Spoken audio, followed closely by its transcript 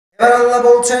আল্লাহ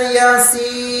বলছেন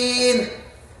ইয়াসিন,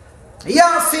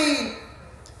 ইয়াসিন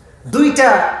দুইটা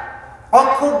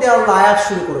অক্ষর দিয়ে আল্লাহ আয়াত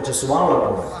শুরু করেছে।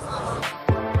 সুবহানাল্লাহ।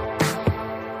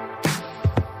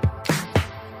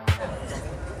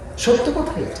 সত্য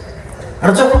কথা এটা।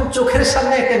 আর যখন চোখের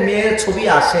সামনে একটা মেয়ের ছবি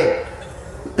আসে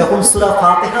তখন সূরা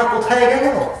ফাতিহা কোথায় গেল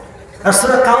আর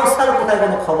সূরা কাউসার কোথায়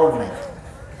কোনো খবর নাই।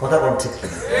 কথা কোন ঠিক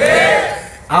কিনা?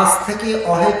 আজ থেকে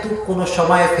অহেতুক কোনো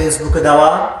সময় ফেসবুকে দেওয়া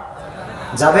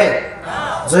যাবে?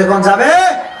 জয়গণ যাবে?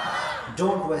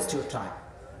 Don't waste your time.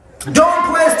 Don't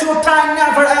waste your time,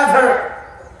 never ever.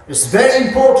 It's very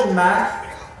important, man.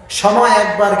 সময়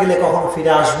একবার গেলে কখনো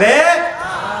ফিরে আসবে?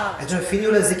 এজন্য ফিরে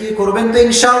হলে জিকির করবেন তো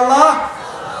ইনশাআল্লাহ।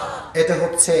 এটা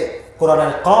হচ্ছে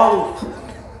কোরআনের কল।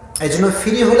 এজন্য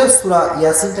ফিরে হলে সূরা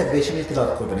ইয়াসিনটা বেশি বেশি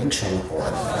তিলাওয়াত করবেন ইনশাআল্লাহ।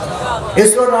 এই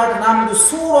সূরার নাম হলো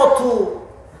সূরাতু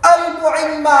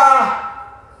আল-মুইম্মা।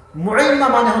 মুইম্মা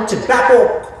মানে হচ্ছে ব্যাপক।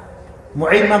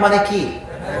 মুইম্মা মানে কি?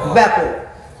 ব্যাপক।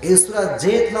 এই সূরা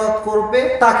যে তিলাওয়াত করবে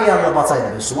তাকে আল্লাহ বাঁচায়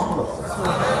দেবে। সুবহানাল্লাহ।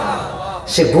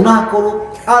 সে গুনাহ করুক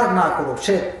আর না করুক,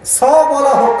 সে সওয়াব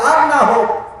ওয়ালা হোক আর না হোক,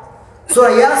 সূরা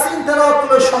ইয়াসিন তেলাওয়াত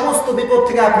করলে সমস্ত বিপদ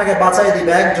থেকে আপনাকে বাঁচায়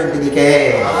দিবে একজন, তিনি কে?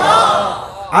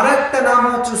 আরেকটা নাম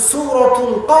হচ্ছে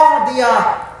সূরাতুল কাদিয়া।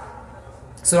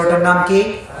 সূরাটার নাম কি?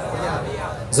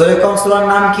 জোরে কোন সূরার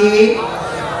নাম কি?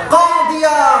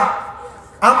 কাদিয়া।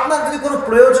 আপনার যদি কোনো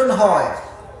প্রয়োজন হয়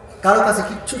কারো কাছে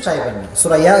কিচ্ছু চাইবেন না,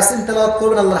 সূরা ইয়াসিন তেলাওয়াত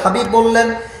করবেন। আল্লাহর হাবিব বললেন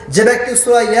যে ব্যক্তি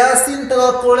সূরা ইয়াসিন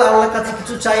তেলাওয়াত করলে আল্লাহর কাছে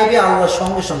কিছু চাইবে আল্লাহ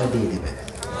সঙ্গে সঙ্গে দিয়ে দিবে।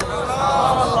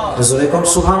 জোরে কোন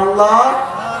সুবহানাল্লাহ।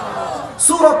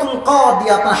 সূরাতুল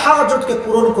কাদিয়া আপনার হাজতকে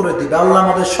পূরণ করে দিবে। আল্লাহ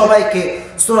আমাদের সবাইকে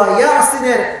সূরা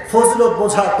ইয়াসিনের ফজিলত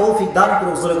বোঝার তৌফিক দান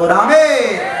করুক। জোরে বলে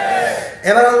আমিন।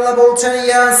 এবার আল্লাহ বলছেন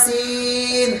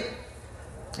ইয়াসিন,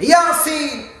 ইয়াসিন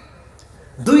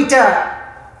দুইটা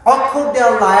অক্ষর দিয়ে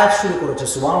আল্লাহ আয়াত শুরু করেছে।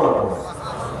 সুবহানাল্লাহ।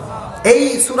 এই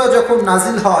সূরা যখন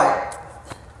নাজিল হয়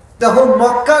তখন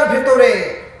মক্কার ভিতরে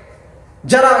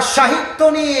যারা সাহিত্য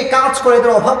নিয়ে কাজ করে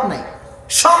এদের অভাব নাই,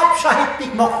 সব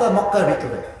সাহিত্যিক মক্কার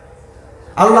ভিতরে।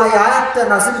 আল্লাহ এই আয়াতটা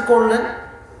নাজিল করলেন।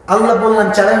 আল্লাহ বললেন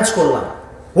চ্যালেঞ্জ করলাম,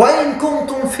 ওয়া ইন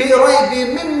কুনতুম ফি রাইবিন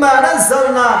মিম্মা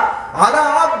নাযালনা আলা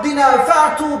আবদিনা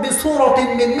ফাতু বিসূরাতিন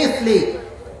মিন মিথলি।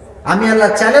 আমি আল্লাহ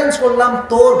চ্যালেঞ্জ করলাম,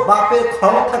 তোর বাপের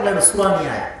ক্ষমতা থাকলে একটা সূরা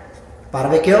নিয়ে আয়।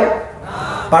 পারবে কেউ?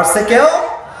 পারছে কেউ?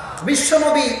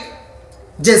 বিশ্বনবী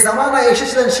যে জামানায়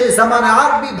এসেছিলেন সেই জামানায়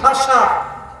আরবি ভাষা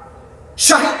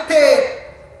সাহিত্যে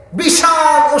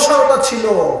বিশাল ওসারতা ছিল।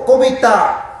 কবিতা,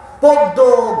 পদ্য,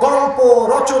 গল্প,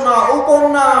 রচনা,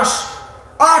 উপন্যাস,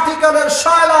 আর্টিকেলের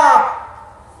শায়লা।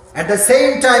 এট দ্য সেম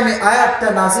টাইমে আয়াতটা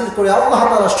নাজিল করে আল্লাহ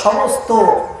তাআলা সমস্ত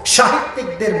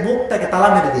সাহিত্যিকদের মুখটাকে তালা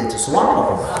মেরে দিয়েছে।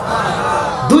 সুবহানাল্লাহ।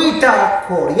 দুইটা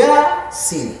অক্ষর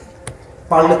ইয়াসিন।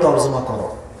 পারলে তরজমা করো।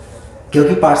 কেউ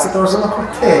কি পারছে তরজমা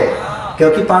করতে? কেউ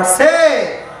কি পারছে?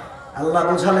 আল্লাহ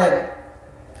বুঝালেন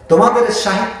তোমাদের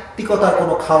সাহিত্যিকতার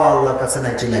কোনো খাওয়া আল্লাহর কাছে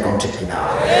নাই। চিল্লায় কোন ঠিক কিনা?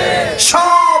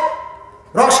 সব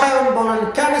রসায়ন বলেন,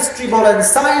 কেমিস্ট্রি বলেন,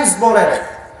 সায়েন্স বলেন,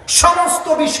 সমস্ত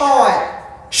বিষয়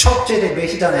সবচেয়ে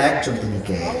বেশি টানে একজন, তিনি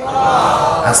কে?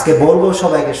 আজকে বলবো,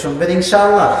 সবাইকে শুনবেন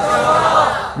ইনশাআল্লাহ।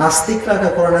 নাস্তিকরা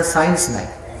কোরআনে সায়েন্স নাই,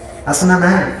 আছে না?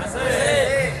 নাই।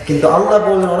 কিন্তু আল্লাহ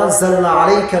বললেন ওয়ানাজ্জালনা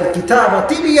আলাইকাল কিতাবা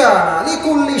তিবিয়ানা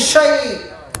লিকুল্লি শাই।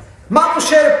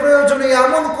 মানুষের প্রয়োজনে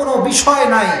এমন কোনো বিষয়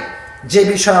নাই যে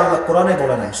বিষয় আল্লাহ কোরআনে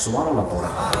বলে নাই। সুবহানাল্লাহ।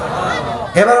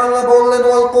 এবার আল্লাহ বললেন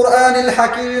ওয়াল কুরআনিল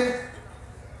হাকিম।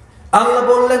 আল্লাহ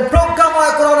বললেন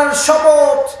প্রজ্ঞাময় কোরআনের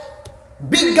শপথ,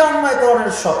 বিজ্ঞানময়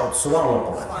কোরআনের শপথ।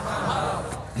 সুবহানাল্লাহ।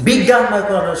 বিজ্ঞানময়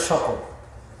কোরআনের শপথ।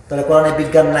 তাহলে কোরআনে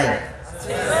বিজ্ঞান নাই?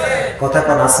 কথা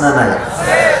কোন আছে না? নাই।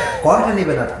 কয়টা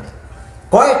নেবেন আপনি?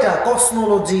 কয়টা?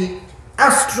 Cosmology,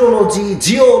 astrology,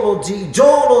 geology,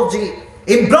 zoology,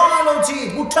 embryology,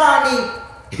 botany,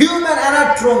 human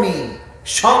anatomy,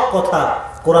 সব কথা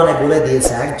কোরআনে বলে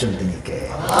দিয়েছে একজন, তিনি কে?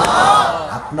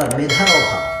 আপনার মেধার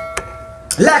অভাব,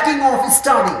 ল্যাকিং অফ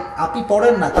স্টাডি। আপনি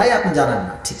পড়েন না তাই আপনি জানেন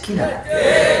না, ঠিক কি না?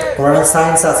 কোরআনের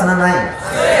সায়েন্স আছে না? নাই।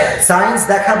 সায়েন্স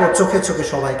দেখাবো চোখে চোখে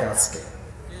সবাইকে আজকে।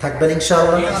 থাকবেন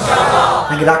ইনশাআল্লাহ?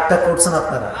 নাকি রাগটা করছেন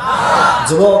আপনারা?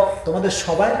 যুবক, তোমাদের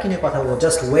সবাই কিনে কথা বলবো,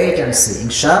 জাস্ট ওয়েট এন্ড সি।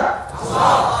 ইনশাআল্লাহ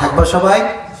থাকবা সবাই?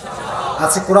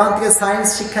 আজকে কোরআন থেকে সায়েন্স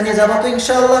শিক্ষা নিয়ে যাবো তো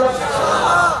ইনশাআল্লাহ।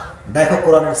 দেখো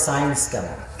কোরআনের সায়েন্স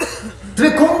কেমন, তুমি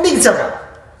কোন দিক যাবা?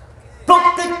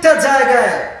 প্রত্যেকটা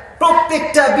জায়গায়,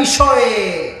 প্রত্যেকটা বিষয়ে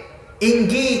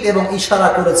ইঙ্গিত এবং ইশারা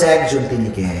করেছে একজন, তিনি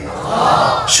কে?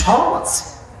 সব আছে।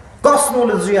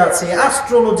 কসমোলজি আছে,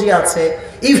 অ্যাস্ট্রোলজি আছে,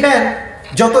 ইভেন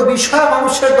যত বিষয়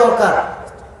মানুষের দরকার।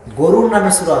 গরুর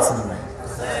নামে সূরা আছে না? নাই।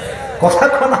 কথা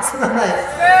কোন আছে না? নাই।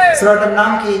 সূরাটার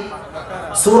নাম কি?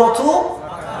 সূরাতু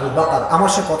আল বাকারা।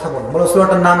 আমার সাথে কথা বলো, বলো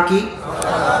সূরাটার নাম কি?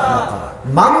 বাকারা।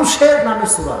 মানুষের নামে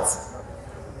সূরা আছে,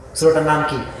 সূরাটার নাম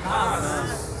কি?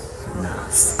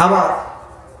 নাস। আবার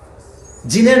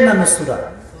জিনের নামে সূরা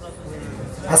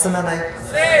আছে না নাই?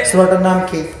 সূরাটার নাম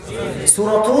কি?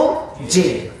 সূরাতুল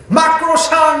জিন।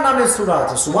 মাকড়সার নামে সূরা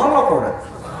আছে, সুবহানাল্লাহ পড়েন।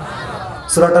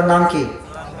 সূরাটার নাম কি?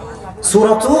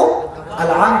 সূরাতুল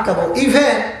আল আনকাবুত।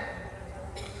 ইভেন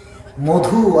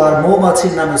মধু আর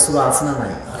মৌমাছির নামে সূরা আছে না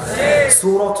নাই?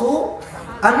 সূরাতুল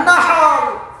আন-নাহল।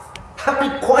 আপনি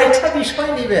কয়টা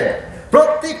বিষয় নেবেন?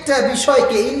 প্রত্যেকটা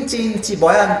বিষয়কে ইঞ্চি ইঞ্চি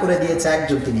বয়ান করে দিয়েছে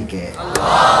একজন, তিনি কে?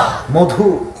 মধু।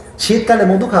 শীতকালে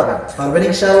মধু খাবেন, পারবেন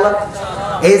ইনশাআল্লাহ?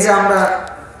 এই যে আমরা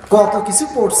কত কিছু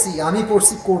পড়ছি, আমি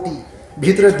পড়ছি কোটি,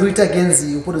 ভিতরে 2টা গেঞ্জি,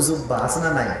 উপরে জুব্বা, আছে না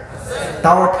নাই?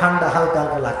 তাও ঠান্ডা হালকা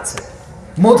হালকা লাগছে।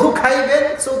 মধু খাইবেন,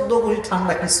 14 ডিগ্রি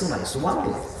ঠান্ডা, কিছু নাই।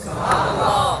 সুবহানাল্লাহ।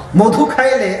 মধু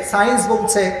খাইলে সায়েন্স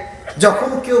বলছে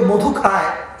যখন কেউ মধু খায়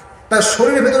তার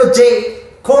শরীরের ভিতরে যে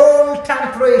কোল্ড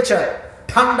টেম্পারেচার,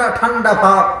 ঠান্ডা ঠান্ডা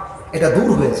ভাব, এটা দূর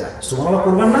হয়ে যায়। সুবহানাল্লাহ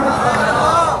করবেন না?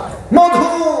 মধু,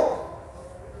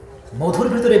 মধুর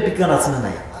ভিতরে বিজ্ঞান আছে না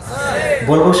নাই?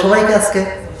 বলবো সবাইকে আজকে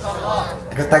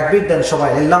একটা তাকবীর দেন সবাই,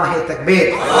 লিল্লাহি তাকবীর।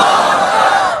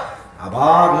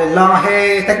 আবার লিল্লাহি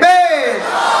তাকবীর।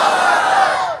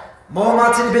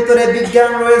 মৌমাছির ভিতরে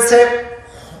বিজ্ঞান রয়েছে।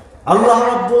 আল্লাহ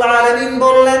রাব্বুল আলামিন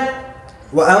বললেন,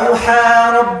 وَأَوْحَى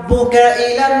رَبُّكَ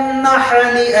إِلَى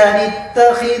النَّحْلِ أَنِ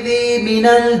اتَّخِذِي مِنَ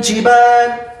الْجِبَالِ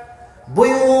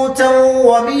بُيُوتًا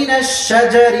وَمِنَ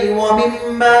الشَّجَرِ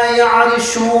وَمِمَّا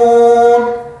يَعْرِشُونَ।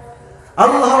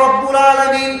 আল্লাহ রাব্বুল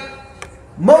আলামিন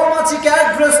মৌমাছিকে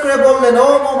অ্যাড্রেস করে বললেন, ও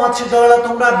মৌমাছি দলরা,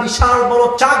 তোমরা বিশাল বড়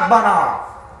চাক বানাও,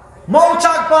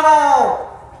 মৌচাক বানাও।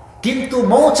 কিন্তু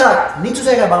মৌচাক নিচু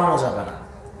জায়গায় বানানো যাবে না।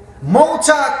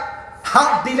 মৌচাক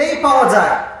হাত দিলেই পাওয়া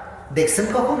যায়। দেখছেন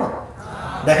কখনো?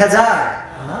 দেখা যায়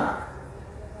না।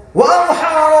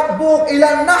 ওয়াওহা রাব্বুক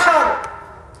ইলান নাহল।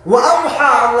 ওয়াওহা,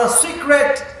 আল্লাহ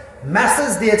সিক্রেট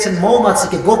মেসেজ দিয়েছেন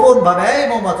মৌমাছিকে গোপন ভাবে, এই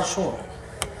মৌমাছি শোন,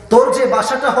 তোর যে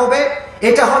বাসাটা হবে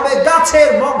এটা হবে গাছের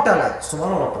মগডালে।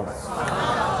 সুবহানাল্লাহ।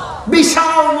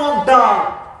 বিশাল মগডাল।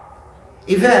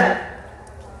 ইভেন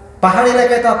পাহাড়ি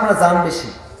এলাকায় তো আপনারা যান বেশি,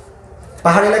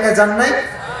 পাহাড়ি এলাকায় যান নাই?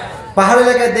 পাহাড়ি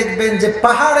এলাকায় দেখবেন যে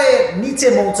পাহাড়ের নিচে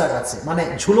মৌচাক আছে, মানে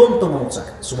ঝুলন্ত মৌচাক।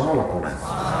 সুবহানাল্লাহ।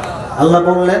 আল্লাহ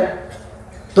বললেন,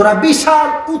 তোরা বিশাল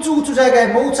উঁচু উঁচু জায়গায়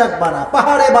মৌচাক বানা,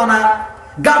 পাহাড়ে বানা,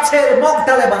 গাছের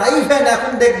মগডালে বানা। ইভেন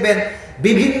এখন দেখবেন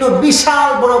বিভিন্ন বিশাল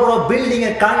বড় বড় বিল্ডিং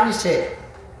এর কার্নিশে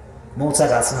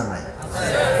মৌচাক আছে না নাই?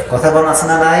 কথা বলেন, আছে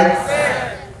না নাই?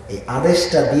 এই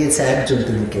আদেশটা দিয়েছে একজন,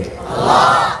 তিনি কে? আল্লাহ।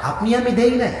 আপনি আমি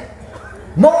দেই নাই।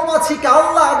 মৌমাছিকে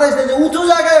আল্লাহ আদেশ দেয় যে উঁচু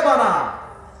জায়গায় বানা,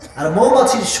 আর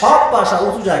মৌমাছির সব বাসা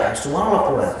উঁচু জায়গায়। সুবহানাল্লাহ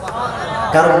পড়েন।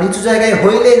 কারণ নিচু জায়গায়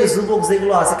হইলে যুবক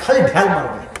যেগুলো আছে খালি ঢাল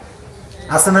মারবে,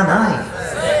 আছে না নাই?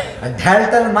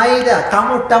 ঢালটাল মাইরা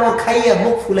কামড় টামড় খাইয়া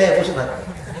মুখ ফুলে বসে থাকবে,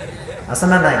 আছে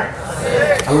না নাই?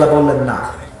 আল্লাহ বললেন, না,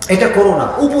 এটা করো না,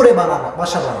 উপরে বানাবো,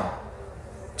 বাসা বানাবো।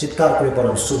 চিৎকার করে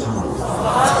পড়েন সুবহানাল্লাহ।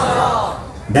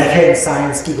 দেখেন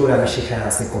সায়েন্স কি করে আমি শিখায়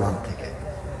আছে কোরআন থেকে।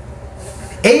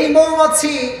 এই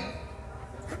মৌমাছি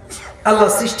আল্লাহ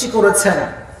সৃষ্টি করেছেন,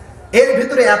 এর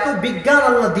ভিতরে এত বিজ্ঞান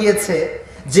আল্লাহ দিয়েছে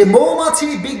যে মৌমাছি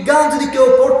বিজ্ঞান যদি কেউ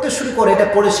পড়তে শুরু করে এটা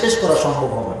পড়ে শেষ করা সম্ভব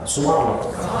হবে না। সুবহানাল্লাহ।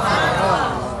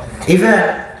 ইভেন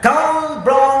কার্ল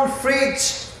ব্রাউন ফ্রিজ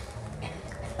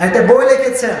একটা বই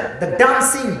লিখেছেন, দ্য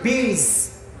ডান্সিং বিজ,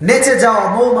 নেচে যাওয়া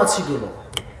মৌমাছিগুলো।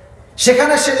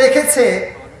 সেখানে সে লিখেছে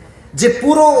যে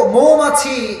পুরো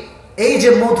মৌমাছি এই যে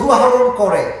মধু আহরণ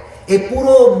করে, এই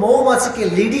পুরো মৌমাছিকে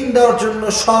লিডিং দেওয়ার জন্য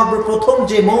সর্বপ্রথম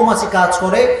যে মৌমাছি কাজ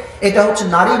করে এটা হচ্ছে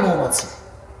নারী মৌমাছি।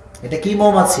 এটা কি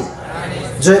মৌমাছি?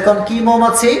 জয়কন কি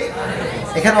মৌমাছি?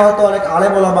 এখানে হয়তো অনেক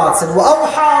আলেম ওলামা আছেন।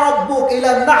 ওয়াওহা রাব্বুক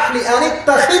ইলান নাহলি আন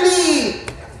ইত্তাখিদি।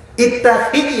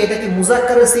 ইত্তাখিদি এটা কি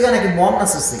মুযাক্কারের সিগা নাকি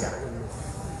মুয়ান্নাসের সিগা?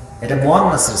 এটা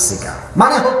মুয়ান্নাসের সিগা।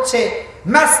 মানে হচ্ছে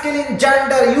ম্যাসকুলিন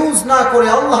জেন্ডার ইউজ না করে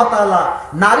আল্লাহ তাআলা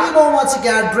নারী মৌমাছিকে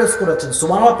অ্যাড্রেস করেছেন।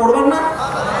 সুবহানাল্লাহ পড়বেন না?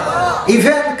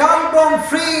 ইভেন কার্বন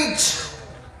ফ্রিজ,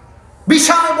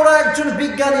 বিশাল বড় একজন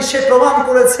বিজ্ঞানী, সে প্রমাণ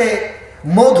করেছে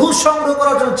মধু সংগ্রহ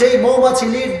করার জন্য যেই মৌমাছি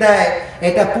লিড দেয়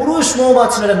এটা পুরুষ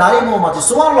মৌমাছি না, নারী মৌমাছি।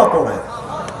 সুবহানাল্লাহ পড়ে।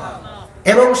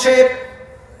 এবং সে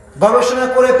গবেষণা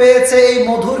করে পেয়েছে এই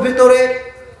মধুর ভিতরে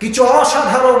কিছু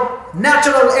অসাধারণ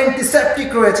ন্যাচারাল অ্যান্টিসেপটিক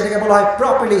রয়েছে, এটাকে বলা হয়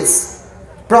প্রপিলিস।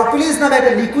 প্রপিলিস নামে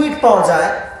একটা লিকুইড পাওয়া যায়,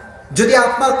 যদি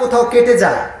আপনার কোথাও কেটে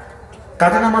যায়,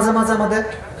 কাটে না মাঝে মাঝে আমাদের,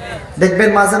 দেখবেন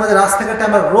মাঝে মাঝে রাস্তাঘাটে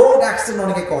আমরা রোড অ্যাক্সিডেন্ট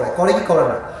অনেকে করে কি করে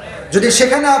না, যদি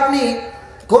সেখানে আপনি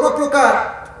কোনো প্রকার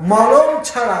মলম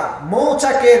ছাড়া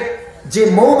মৌচাকের যে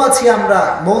মৌমাছি আমরা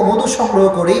মধু সংগ্রহ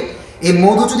করি এই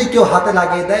মধু যদি কেউ হাতে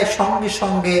লাগিয়ে দেয় সঙ্গে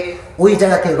সঙ্গে ওই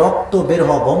জায়গাতে রক্ত বের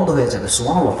হওয়া বন্ধ হয়ে যাবে।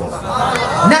 সুবহানাল্লাহ।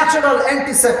 Natural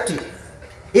antiseptic.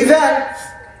 ইভেন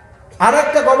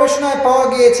আরেকটা গবেষণায় পাওয়া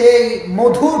গিয়েছে এই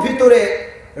মধুর ভিতরে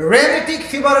রেমেটিক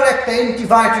ফিভারের একটা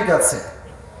অ্যান্টিবায়োটিক আছে।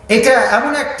 এটা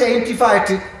এমন একটা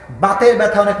অ্যান্টিবায়োটিক, বাতের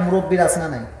ব্যথা অনেক মুরব্বীর আছে না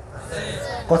নাই?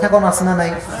 কথা কোন আছে না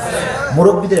নাই?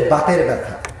 মুরব্বীদের বাতের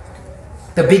ব্যথা,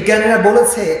 তো বিজ্ঞানীরা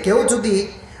বলেছে কেউ যদি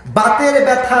বাতের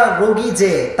ব্যথা রোগী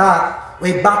যে তার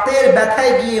ওই বাতের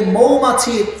ব্যথায় গিয়ে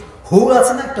মৌমাছির হুল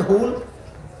আছে না, একটা হুল,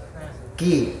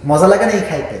 কি মজা লাগে না এই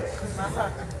খাইতে?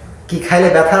 কি খাইলে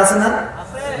ব্যথা আছে না?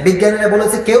 বিজ্ঞানীরা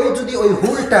বলেছে কেউ যদি ওই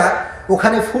হুলটা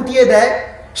ওখানে ফুটিয়ে দেয়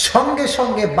সঙ্গে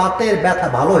সঙ্গে বাতের ব্যথা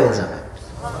ভালো হয়ে যাবে।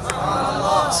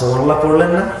 সুবহানাল্লাহ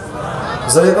পড়লেন না?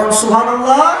 জোরে কোন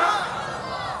সুবহানাল্লাহ।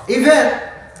 ইভেন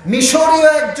মিশরীয়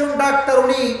একজন ডাক্তার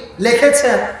উনি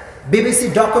লিখেছেন, বিবিসি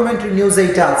ডকুমেন্টারি নিউজ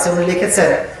এইটা আছে, উনি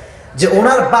লিখেছেন যে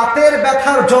ওনার বাতের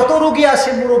ব্যথার যত রোগী আসে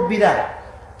মুরব্বীরা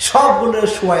সবগুলো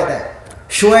শুয়ায় দেয়,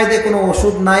 শুয়ায় দিয়ে কোনো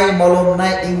ওষুধ নাই, মলম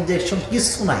নাই, ইনজেকশন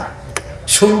কিছু নাই,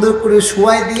 সুন্দর করে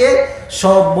শুয়ায় দিয়ে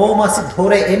সব মৌমাছি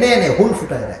ধরে এনে এনে হুল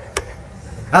ফুটায় দেয়।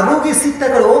 আর রোগী চিন্তা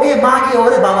করে ওগে মা কে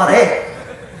ওরে বাবা রে,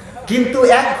 কিন্তু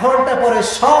 1 ঘন্টা পরে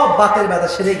সব বাতের ব্যথা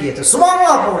সেরে গিয়েছে।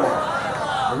 সুবহানাল্লাহ পড়লেন।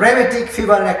 রেমেটিক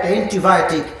ফিভারের একটা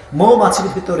অ্যান্টিবায়োটিক মৌমাছির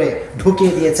ভিতরে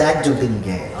ঢুকিয়ে দিয়েছে একজন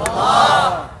দিনকে।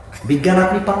 বিজ্ঞান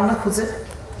আপনি পান না খুঁজে।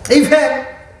 ইভেন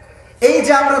এই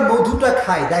যে আমরা মধুটা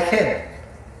খাই, দেখেন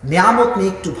নিয়ামত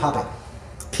নিয়ে একটু ভাবেন।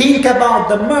 Think about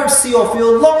the mercy of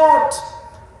your Lord.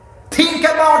 Think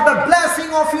about the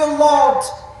blessing of your Lord.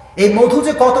 এই মধু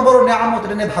যে কত বড় নিয়ামত,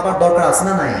 এটা নিয়ে ভাবার দরকার আছে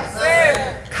না নাই?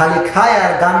 খালি খায়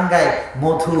আর গান গায়,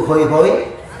 মধু হই হই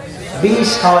বিষ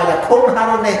খাওয়াইলা, কোন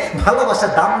হারণে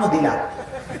ভালোবাসার দাম দিলা।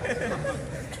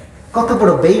 কত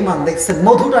বড় বেঈমান দেখছেন।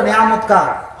 মধুটা নিয়ামত কার?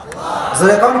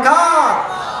 জোরে কোন কার?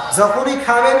 যখনই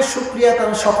খাবেন শুকরিয়া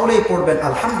তখন সকলেই পড়বেন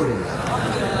আলহামদুলিল্লাহ।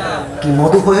 কি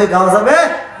মধু হয়ে গাওয়া যাবে?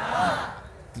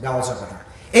 গাওয়া যাবে না।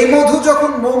 এই মধু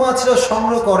যখন মৌমাছিরা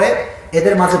সংগ্রহ করে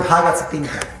এদের মাঝে ভাগ আছে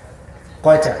 3টা।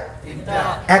 কয়টা?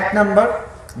 1 number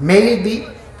mail B,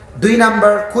 2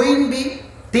 number queen B,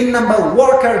 3 number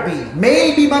worker B. Mail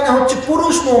B মানে হচ্ছে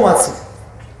পুরুষ মৌমাছি।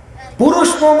 পুরুষ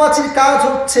মৌমাছির কাজ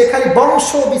হচ্ছে খালি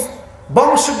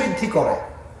বংশ বৃদ্ধি করে।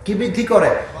 কি বৃদ্ধি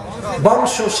করে?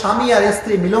 বংশ। স্বামী আর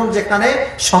স্ত্রী মিলন যেখানে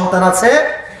সন্তান আছে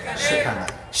সেখানে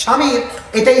স্বামীর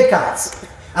এটাই কাজ।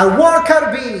 আর ওয়ার্কার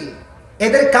বি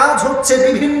এদের কাজ হচ্ছে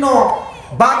বিভিন্ন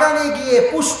বাগানে গিয়ে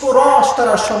পুষ্প রস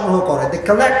তারা সংগ্রহ করে। They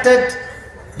collected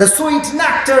the sweet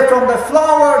nectar from the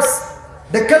flowers.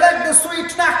 They collect the sweet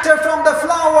nectar from the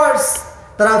flowers.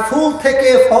 তারা ফুল থেকে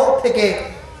ফল থেকে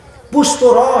পুষ্প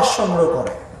রস সংগ্রহ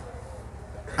করে।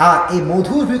 আর এই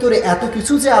মধুর ভিতরে এত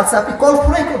কিছু যে আছে আপনি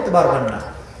কল্পনাই করতে পারবেন না।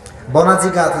 বনাজি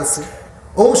গাছ আছে,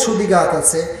 ঔষধি গাছ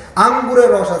আছে, আঙ্গুরের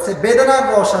রস আছে, বেদানার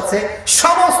রস আছে,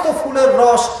 সমস্ত ফুলের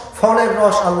রস ফলের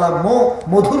রস আল্লাহ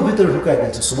মধুর ভিতরে ঢুকাই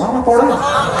দিয়েছে। সুবহানাল্লাহ পড়ে না?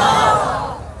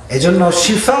 এজন্য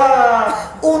শিফা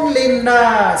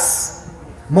লিন্নাস।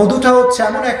 মধুটা হচ্ছে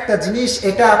এমন একটা জিনিস,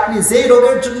 এটা আপনি যেই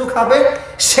রোগের জন্য খাবেন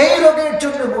সেই রোগের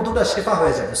জন্য মধুটা শেফা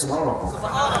হয়ে যাবে। সুবহানাল্লাহ।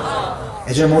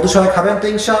 এজন্য মধু সবাই খাবেন তো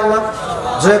ইনশাআল্লাহ?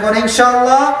 জয় করেন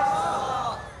ইনশাআল্লাহ।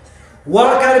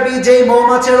 ওয়ার্কার বি যেই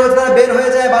মৌমাছির রোজ তারা বের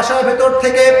হয়ে যায় বাসার ভেতর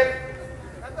থেকে,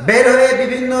 বের হয়ে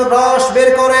বিভিন্ন রস বের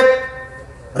করে,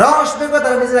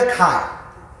 তারা নিজেরা খায়।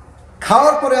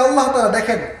 খাওয়ার পরে আল্লাহ তাআলা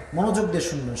দেখেন, মনোযোগ দিয়ে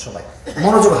শুনবেন সবাই,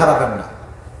 মনোযোগ হারাবেন না।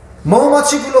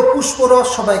 মৌমাছিগুলো পুষ্পরস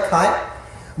সবাই খায়।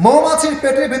 মৌমাছির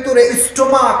পেটের ভিতরে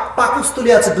স্টোমাক,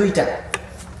 পাকস্থলী আছে 2টা।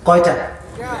 কয়টা?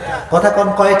 কথা কোন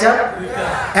কয়টা?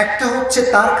 একটা হচ্ছে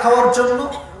তার খাওয়ার জন্য,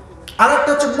 আরেকটা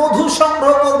হচ্ছে মধু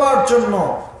সংগ্রহ করবার জন্য।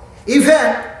 ইভেন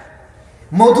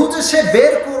মধু যে সে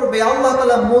বের করবে, আল্লাহ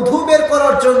তাআলা মধু বের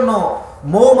করার জন্য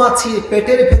মৌমাছির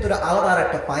পেটের ভিতরে আলাদা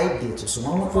একটা পাইপ দিয়েছে।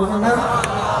 সুবহানাল্লাহ না?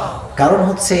 কারণ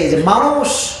হচ্ছে এই যে মানুষ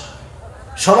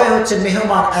সবাই হচ্ছে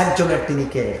মেহমান একজনের, তিনি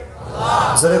কে?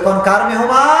 জোরে কোন কার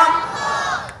মেহমান?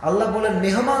 আল্লাহ বলেন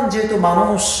মেহমান যেহেতু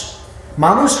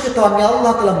মানুষকে তো আমি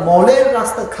আল্লাহ তাআলা মলের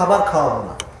রাস্তার খাবার খাওয়াবো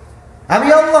না। আমি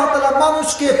আল্লাহ তাআলা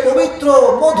মানুষকে পবিত্র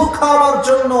মধু খাওয়ার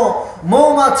জন্য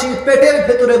মৌমাছির পেটের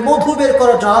ভেতরে মধু বের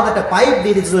করার জন্য আলাদা একটা পাইপ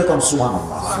দিয়ে দিয়েছে। জোরে কোন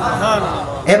সুবহানাল্লাহ।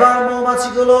 এবার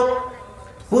মৌমাছিগুলো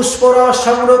পুষ্পরস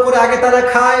সংগ্রহ করে আগে তারা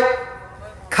খায়।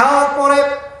 খাওয়ার পরে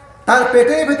তার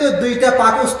পেটের ভিতরে 2টা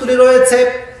পাকস্থলী রয়েছে।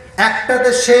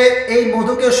 একটাতে সে এই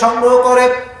মধুকে সংগ্রহ করে,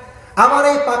 আবার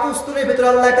এই পাকস্থলীর ভিতরে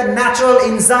আল্লাহ একটা ন্যাচারাল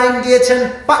এনজাইম দিয়েছেন,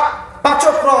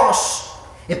 পাচক রস।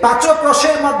 এই পাচক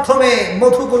রসের মাধ্যমে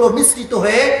মধুগুলো মিশ্রিত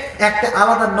হয়ে একটা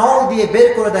আলাদা নল দিয়ে বের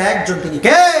করে দেয় একজন, তিনি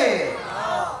কে?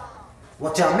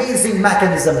 What an amazing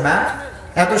mechanism, man!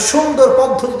 এত সুন্দর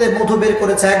পদ্ধতিতে মধু বের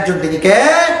করেছে একজন, তিনি কে?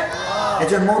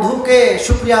 এজন্য মধুকে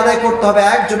শুকরিয়া আদায় করতে হবে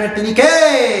একজনের, তিনি কে?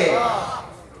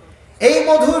 এই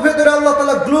মধুর ভেতরে আল্লাহ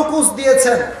তাআলা গ্লুকোজ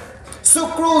দিয়েছেন,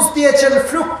 সুক্রোজ দিয়েছেন,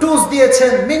 ফ্রুক্টোজ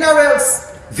দিয়েছেন, মিনারেলস,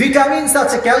 ভিটামিনস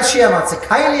আছে, ক্যালসিয়াম আছে।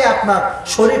 খাইলে আপনার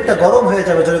শরীরটা গরম হয়ে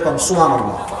যাবে। জোরে কোন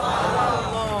সুবহানাল্লাহ।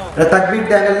 এটা তাকবীর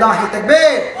দেন, আল্লাহু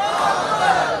তাকবীর।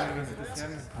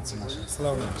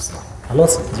 ভালো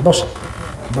আছেন? জি বসেন,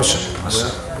 বসেন।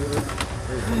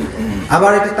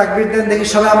 আবার একটু তাকবীর দেন দেখি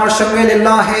সবাই আমার সঙ্গে,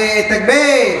 লিল্লাহি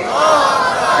তাকবীর,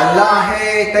 আল্লাহি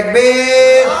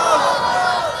তাকবীর।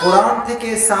 কোরআন থেকে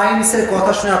সায়েন্সের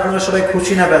কথা শুনে আপনারা সবাই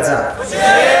খুশি না বেজার?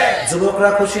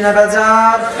 যুবকরা খুশি না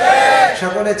বেজার?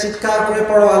 সকলে চিৎকার করে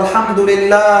পড়ো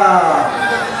আলহামদুলিল্লাহ।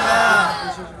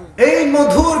 এই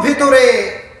মধুর ভিতরে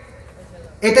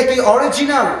এটা কি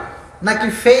অরিজিনাল নাকি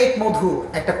ফেক মধু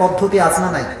একটা পদ্ধতি আছে না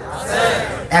নাই?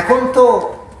 এখন তো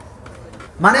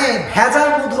মানে ভেজাল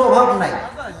মধুর অভাব নাই,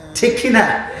 ঠিক কি না?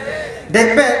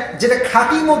 দেখবেন যেটা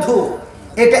খাঁটি মধু,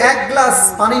 এটা 1 গ্লাস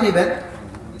পানি নেবেন,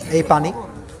 এই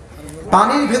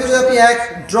পানির ভেতরে আপনি 1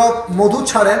 ড্রপ মধু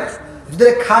ছাড়েন,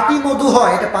 যদি খাঁটি মধু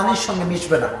হয় এটা পানির সঙ্গে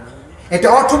মিশবে না, এটা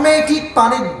অটোমেটিক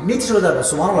পানির নিচে চলে যাবে।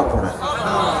 সুবহানাল্লাহ পড়া,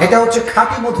 এটা হচ্ছে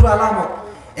খাঁটি মধুর আলামত।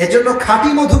 এজন্য খাঁটি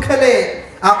মধু খেলে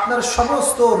আপনার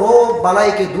সমস্ত রোগ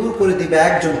বালাইকে দূর করে দিবে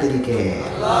একজন, তিনি কে?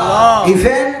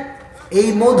 ইভেন এই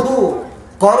মধু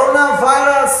করোনা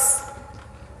ভাইরাস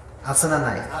আছে না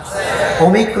নাই?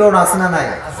 ওমিক্রন আছে না নাই?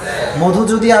 মধু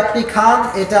যদি আপনি খান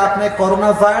এটা আপনার করোনা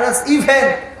ভাইরাস, ইভেন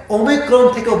ওমিক্রন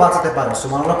থেকেও বাঁচাতে পারে।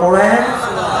 সুবহানাল্লাহ পড়েন।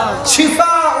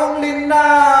 শিফা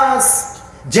লিন-নাস,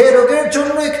 যে রোগের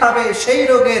জন্যই খাবে সেই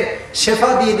রোগের শেফা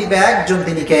দিয়ে দিবে একজন,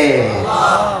 তিনি কে?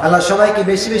 আল্লাহ সবাইকে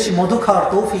বেশি বেশি মধু খাওয়ার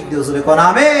তৌফিক দিও। জোরে কোন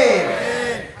আমিন।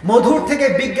 মধুর থেকে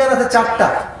বিজ্ঞান আছে 4টা।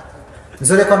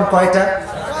 জোরে কোন কয়টা?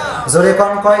 জোরে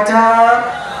কোন কয়টা?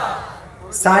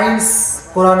 সায়েন্স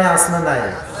কোরআনে আছে না নাই?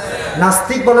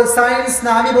 নাস্তিক বলে সায়েন্স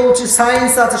না, আমি বলছি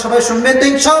সায়েন্স আছে, সবাই শুনবেন তো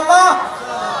ইনশাআল্লাহ।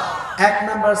 1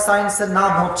 নাম্বার সায়েন্সের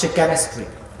নাম হচ্ছে কেমিস্ট্রি।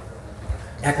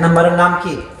 1 নাম্বারের নাম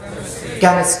কি?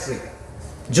 কেমিস্ট্রি।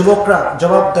 যুবকরা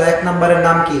জবাব দাও, 1 নাম্বারের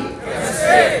নাম কি?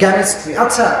 কেমিস্ট্রি।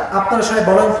 আচ্ছা আপনারা সবাই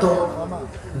বলেন তো,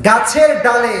 গাছের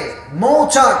ডালে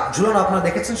মৌচাক ঝুলানো আপনারা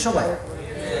দেখেছেন সবাই?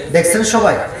 দেখছেন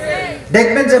সবাই?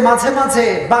 দেখবেন যে মাঝে মাঝে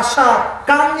বাসা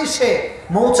কার্নিশে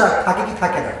মৌচাক থাকে কি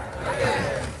থাকে না?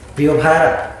 প্রিয়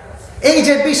ভাইরা, এই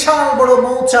যে বিশাল বড়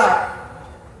মৌচাক,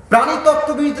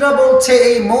 প্রাণীতত্ত্ববিদরা বলছে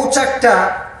এই মৌচাকটা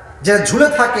যে ঝুলে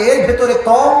থাকে এর ভেতরে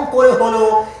কম করে হলো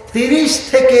 30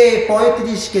 থেকে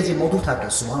 35 কেজি মধু থাকে।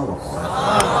 সুবহানাল্লাহ।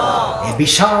 এই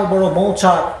বিশাল বড়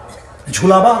মৌচাক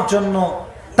ঝুলাবার জন্য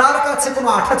তার কাছে কোনো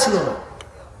আঠা ছিল না।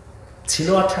 ছিল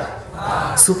আঠা?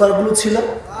 সুপার গ্লু ছিল?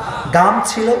 গাম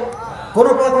ছিল? কোনো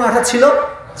প্রকার আঠা ছিল?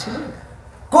 ছিল না,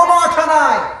 কোনো আঠা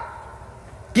নাই।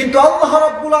 কিন্তু আল্লাহ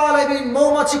রাব্বুল আলামিন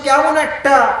মৌমাছিকে এমন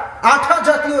একটা আঠা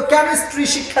জাতীয় কেমিস্ট্রি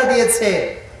শিক্ষা দিয়েছে,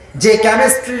 যে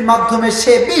কেমিস্ট্রির মাধ্যমে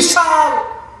সে বিশাল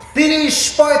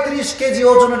 30-35 কেজি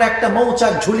ওজনের একটা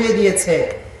মৌচাক ঝুলিয়ে দিয়েছে।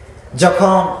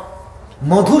 যখন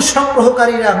মধু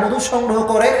সংগ্রহকারীরা মধু সংগ্রহ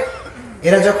করে,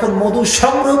 এরা যখন মধু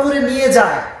সংগ্রহ করে নিয়ে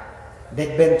যায়,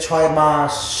 দেখবেন 6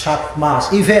 মাস 7 মাস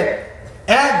ইভেন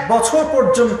 1 বছর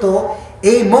পর্যন্ত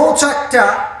এই মৌচাকটা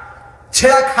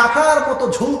ছেঁড়া খাতার মতো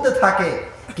ঝুলতে থাকে,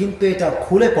 কিন্তু এটা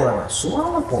খুলে পড়ে না।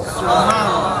 সুবহানাল্লাহ পড়ে।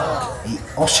 এই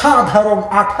অসাধারণ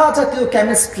আঠা জাতীয়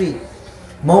কেমিস্ট্রি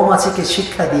মৌমাছিকে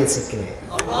শিক্ষা দিয়েছে কে?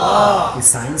 এই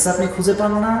সায়েন্স আপনি খুঁজে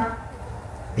পান না।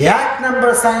 1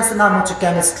 নাম্বার সায়েন্সের নাম হচ্ছে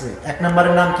কেমিস্ট্রি। 1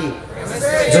 নাম্বারের নাম কি?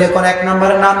 যদি কোন 1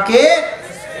 নাম্বারের নাম কি?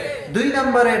 2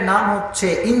 নাম্বারের নাম হচ্ছে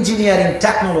ইঞ্জিনিয়ারিং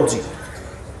টেকনোলজি।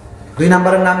 2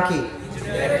 নাম্বারের নাম কি?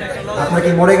 আপনারা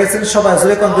কি মরে গেছেন সবাই?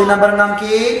 যদি কোন 2 নাম্বারের নাম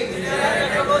কি?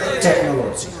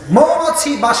 টেকনোলজি। মৌমাছি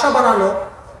বাসা বানালো,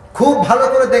 খুব ভালো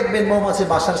করে দেখবেন মৌমাছি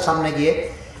বাসার সামনে গিয়ে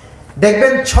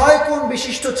দেখবেন 6 কোণ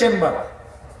বিশিষ্ট চেম্বার।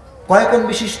 কয় কোণ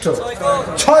বিশিষ্ট?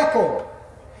 6 কোণ।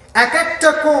 এক একটা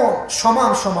কোণ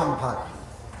সমান সমান ভাগ,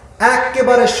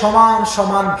 একেবারে সমান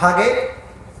সমান ভাগে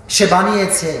সে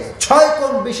বানিয়েছে 6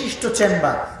 কোণ বিশিষ্ট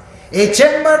চেম্বার। এই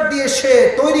চেম্বার দিয়ে সে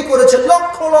তৈরি করেছে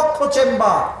লক্ষ লক্ষ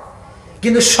চেম্বার।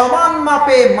 কিন্তু সমান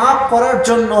মাপে মাপ করার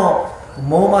জন্য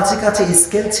মৌমাছির কাছে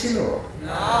স্কেল ছিল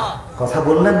না। কথা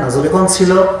বললেন না? জোরে কোন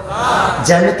ছিল?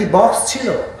 জ্যামিতি বক্স ছিল?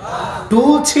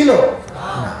 টুল ছিল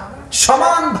না।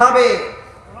 সমান ভাবে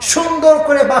সুন্দর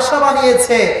করে বাসা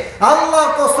বানিয়েছে।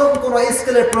 আল্লাহর কসম, কোন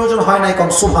স্কেলের প্রয়োজন হয় নাই। কোন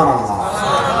সুবহানাল্লাহ।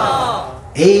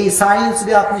 এই সায়েন্স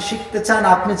যদি আপনি শিখতে চান,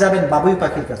 আপনি যাবেন বাবুই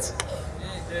পাখির কাছে।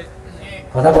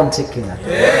 কথা বল ঠিক কিনা?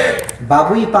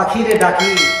 বাবুই পাখিরে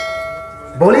ডাকি,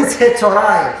 বলিছে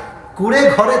চড়াই, কুড়ে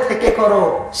ঘরে থেকে করো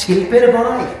শিল্পের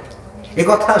বড়াই। এ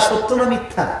কথা সত্য না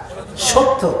মিথ্যা?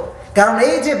 সত্য। কারণ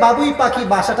এই যে বাবুই পাখি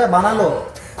বাসাটা বানালো,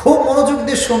 খুব মনোযোগ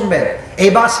দিয়ে শুনবেন।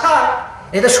 এই বাসা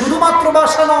এটা শুধুমাত্র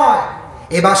বাসা নয়,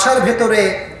 এই বাসার ভেতরে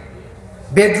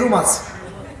বেডরুম আছে,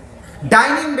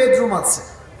 ডাইনিং বেডরুম আছে,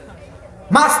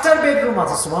 মাস্টার বেডরুম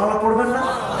আছে, সুবহানাল্লাহ পড়বেন না,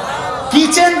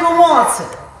 কিচেন রুমও আছে।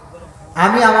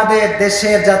 আমি আমাদের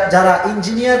দেশের যারা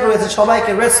ইঞ্জিনিয়ার রয়েছে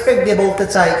সবাইকে রেসপেক্ট দিয়ে বলতে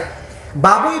চাই,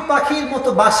 বাবুই পাখির মতো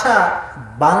বাসা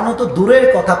বানানো তো দূরের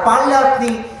কথা, পারলে আপনি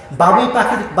বাবুই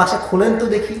পাখির বাসা খুলেন তো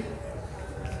দেখি,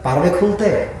 পারবে খুলতে?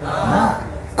 না,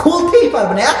 খুলতেই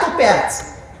পারবে না, এত প্যাচ।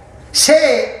 সে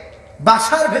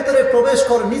বাসার ভেতরে প্রবেশ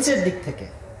করে নিচের দিক থেকে।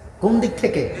 কোন দিক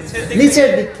থেকে? নিচের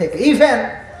দিক থেকে। ইভেন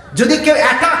যদি কেউ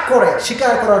অ্যাটাক করে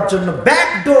শিকার করার জন্য ব্যাক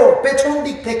ডোর, পেছন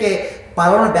দিক থেকে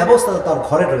পালানোর ব্যবস্থা তার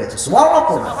ঘরে রয়েছে।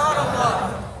 সুবহানাল্লাহ,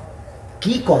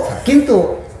 কি কথা! কিন্তু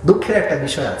দুঃখের একটা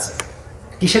বিষয় আছে।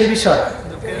 কিসের বিষয়?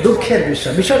 দুঃখের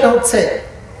বিষয়। বিষয়টা হচ্ছে,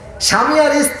 স্বামী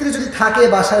আর স্ত্রী যদি থাকে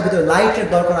বাসার ভিতরে, লাইটের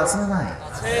দরকার আছে না নাই?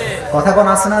 কথা কোন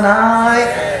আছে না নাই?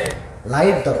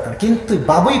 লাইট দরকার। কিন্তু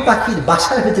বাবুই পাখির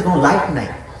বাসার ভিতরে কোনো লাইট নাই।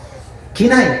 কি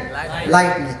নাই?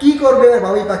 লাইট নাই। কি করবে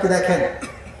বাবুই পাখি? দেখেন,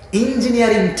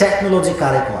 ইঞ্জিনিয়ারিং টেকনোলজি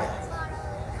কারে কয়?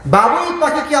 বাবুই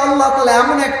পাখিকে আল্লাহ তাআলা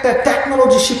এমন একটা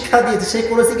টেকনোলজি শিক্ষা দিয়েছে, সে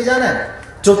করেছে কি জানেন?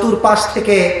 চতুর্পাশ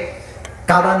থেকে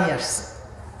কাদা নিয়ে আসছে।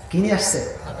 কি নিয়ে আসছে?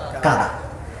 কাদা।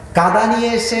 কাদা নিয়ে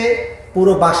এসে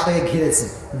পুরো বাসাটাকে ঘিরেছে,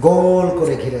 গোল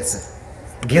করে ঘিরেছে।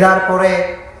 ঘেরার পরে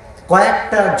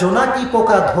কয়েকটা জোনাকি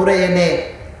পোকা ধরে এনে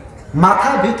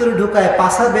মাথা ভিতরে ঢুকায়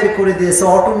পাছা বের করে দিয়েছে,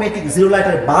 অটোমেটিক জিরো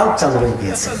লাইটের বাল্ব চালু হয়ে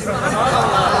গিয়েছে।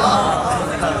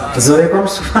 জোরে কোন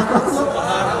সুবহানাল্লাহ!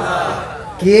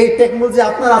 কি এই টেকনোলজি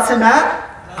আপনার আছে না?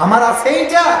 আমার আছে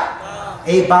এইটা।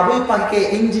 এই বাবুই পাখিকে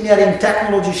ইঞ্জিনিয়ারিং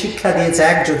টেকনোলজি শিক্ষা দিয়েছে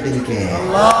একজন দিনকে।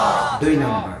 দুই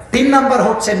নম্বর। তিন নম্বর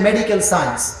হচ্ছে মেডিকেল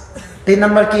সায়েন্স। তিন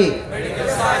নম্বর কি?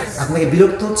 আপনাকে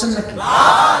বিরক্ত হচ্ছেন নাকি?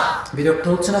 বিরক্ত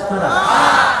হচ্ছেন আপনারা?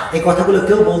 এই কথাগুলো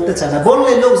কেউ বলতে চায় না,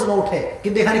 বললে লোকজন ওঠে,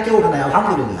 কিন্তু এখানে কেউ ওঠে না,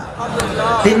 আলহামদুলিল্লাহ।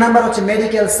 তিন নম্বর হচ্ছে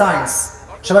মেডিকেল সায়েন্স।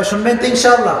 সবাই শুনবেন তো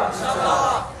ইনশাআল্লাহ।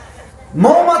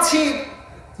 মৌমাছি,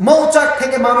 মৌচাক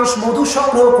থেকে মানুষ মধু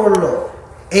সংগ্রহ করলো।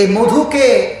 এই মধুকে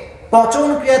পচন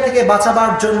ক্রিয়া থেকে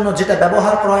বাঁচাবার জন্য যেটা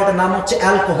ব্যবহার করা হয়, এটার নাম হচ্ছে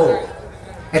অ্যালকোহল।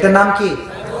 এটার নাম কি?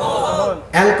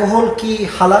 অ্যালকোহল। কি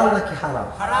হালাল নাকি হারাম?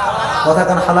 কথা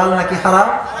কোন হালাল নাকি হারাম?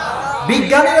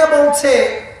 বিজ্ঞানীরা বলছে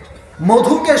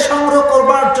মধুকে সংগ্রহ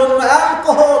করবার জন্য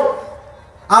অ্যালকোহল,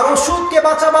 আর ওষুধকে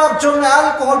বাঁচাবার জন্য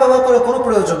অ্যালকোহল ব্যবহার করার কোনো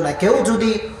প্রয়োজন নাই। কেউ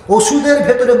যদি ওষুধের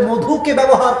ভেতরে মধুকে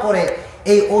ব্যবহার করে,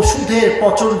 এই ওষুধের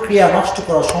পচন ক্রিয়া নষ্ট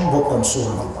করা সম্ভব।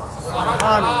 সুবহানাল্লাহ।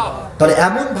 তাহলে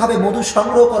এমন ভাবে মধু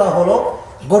সংগ্রহ করা হলো,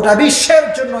 গোটা বিশ্বের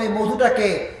জন্য এই মধুটাকে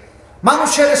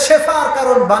মানুষের শেফার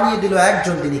কারণ বানিয়ে দিল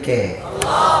একজন দিনীকে।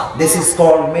 This is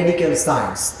called medical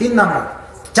science. তিন নাম্বার।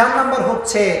 চার নাম্বার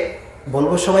হচ্ছে,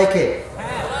 বলবো সবাইকে,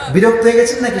 বিরক্ত হয়ে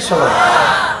গেছেন নাকি? সবাই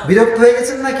বিরক্ত হয়ে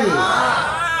গেছেন নাকি?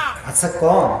 আচ্ছা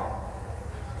কম।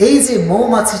 এই যে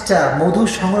মৌমাছিটা মধু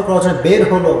সংগ্রহ করার জন্য বের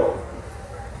হলো,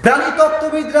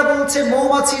 প্রাণীতত্ত্ববিদরা বলছে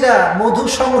মৌমাছিরা মধু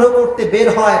সংগ্রহ করতে বের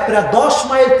হয় প্রায় 10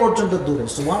 মাইল পর্যন্ত দূরে।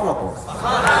 সুবহানাল্লাহ।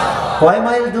 কয়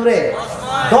মাইল দূরে?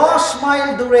 10 মাইল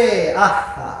দূরে।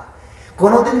 আহা,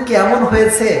 কোনদিন কি এমন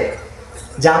হয়েছে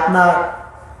যে আপনার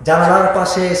জানালার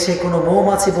পাশে সে কোনো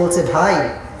মৌমাছি বলছে, ভাই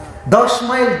 10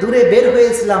 মাইল দূরে বের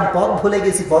হয়েছিলাম, পথ ভুলে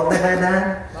গেছি, পথ দেখায় না?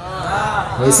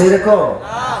 হয়েছে এরকম?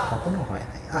 কখনো হয়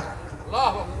নাই।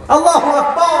 আল্লাহু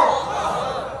আকবার।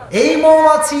 এই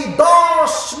মৌমাছি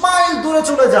 10 মাইল দূরে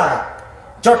চলে যায়।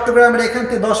 চট্টগ্রামের এখান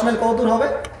থেকে 10 মাইল কত দূর হবে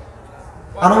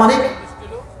আনুমানিক?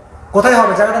 কোথায়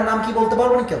হবে? জায়গাটার নাম কি বলতে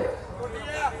পারবেন কেউ?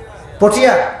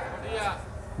 পটিয়া।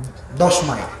 10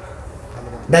 মাইল।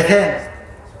 দেখেন,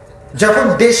 যখন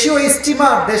দেশীয়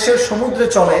স্টিমার দেশের সমুদ্রে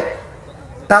চলে,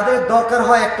 তাদের দরকার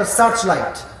হয় একটা সার্চ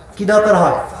লাইট। কি দরকার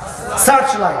হয়? Search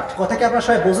light. কথা কি আপনার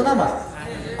সবাই বোঝেন? আমার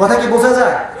কথা কি বোঝা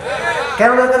যায়?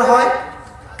 কেন দরকার হয়?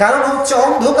 কারণ হচ্ছে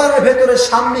অন্ধকারের ভেতরে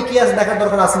সামনে কি আছে দেখার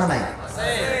দরকার আছে না নাই?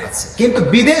 কিন্তু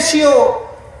বিদেশীয়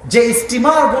যে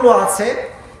স্টিমার গুলো আছে,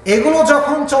 এগুলো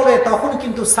যখন চলে তখন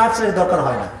কিন্তু সার্চের দরকার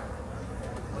হয় না।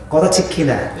 কথা ঠিক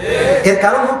কিনা? এর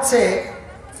কারণ হচ্ছে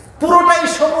পুরোটাই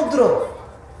সমুদ্র,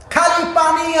 খালি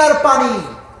পানি আর পানি,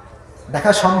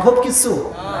 দেখা সম্ভব কিছু?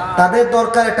 তাদের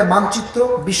দরকার একটা মানচিত্র,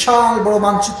 বিশাল বড়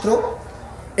মানচিত্র।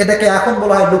 এটাকে এখন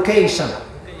বলা হয় লোকেশন।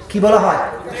 কি বলা হয়?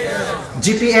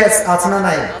 জিপিএস আছে না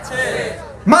নাই?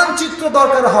 মানচিত্র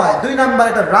দরকার হয়। 2 নাম্বার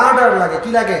এটা রাডার লাগে।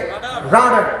 কি লাগে?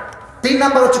 রাডার। 3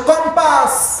 নাম্বার হচ্ছে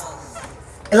কম্পাস।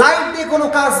 লাইট দিয়ে কোনো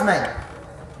কাজ নাই।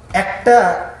 একটা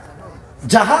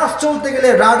জাহাজ চলতে গেলে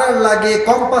রাডার লাগে,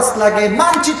 কম্পাস লাগে,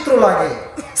 মানচিত্র লাগে,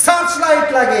 সার্চ লাইট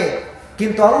লাগে।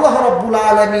 কিন্তু আল্লাহ রাব্বুল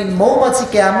আলামিন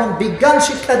মৌমাছিকে এমন বিজ্ঞান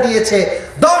শিক্ষা দিয়েছে,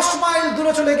 10 মাইল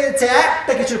দূরে চলে গেছে,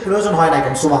 একটা কিছুর প্রয়োজন হয় না।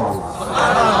 এখন সুবহানাল্লাহ।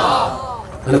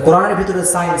 তাহলে কোরআনের ভিতরে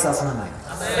সায়েন্স আছে না নাই?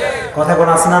 কথা কোন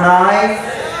আছে না নাই?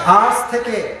 আজ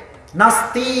থেকে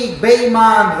নাস্তিক,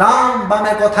 বেঈমান, রাম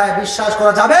বামের কথায় বিশ্বাস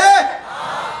করা যাবে?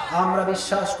 আমরা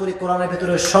বিশ্বাস করি কোরআনের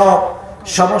ভিতরে সব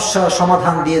সমস্যার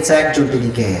সমাধান দিয়েছে একজন, তিনি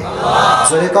কে?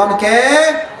 জোরে কোন কে?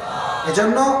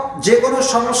 এজন্য যে কোনো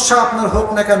সমস্যা আপনার হোক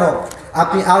না কেন,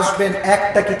 আপনি আসবেন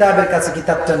একটা কিতাবের কাছে।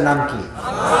 কিতাবটার নাম কি?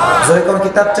 জোরে কোন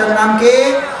কিতাবটার নাম কি?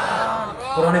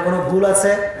 কোরআনে কোনো ভুল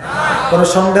আছে? কোনো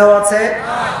সন্দেহ আছে?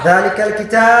 যালিকাল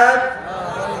কিতাব,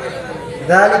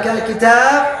 যালিকাল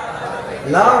কিতাব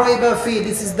লা রাইবা ফি,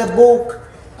 this is the book,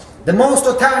 the most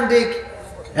authentic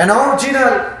and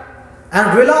original and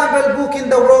reliable book in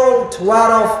the world,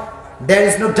 whereof there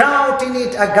is no doubt in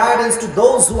it, a guidance to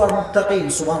those who are muttaqin.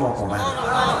 সুবহানাল্লাহ।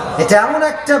 এটা এমন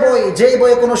একটা বই, যেই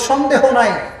বইয়ে কোনো সন্দেহ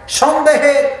নাই,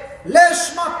 সন্দেহের লেশ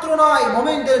মাত্র নাই।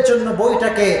 মুমিনদের জন্য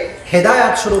বইটাকে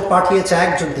হেদায়েত স্বরূপ পাঠিয়েছে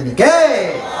একজন, তিনি কে?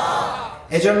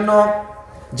 এজন্য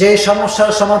যে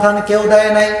সমস্যার সমাধান কেউ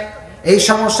দেয় নাই, এই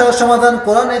সমস্যার সমাধান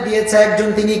কোরআনে দিয়েছে একজন,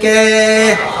 তিনি কে?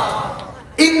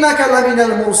 ইন্নাকা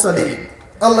লামিনাল মুরসালিন।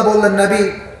 আল্লাহ বললেন, নবী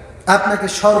আপনাকে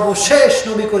সর্বশেষ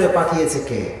নবী করে পাঠিয়েছে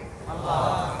কে?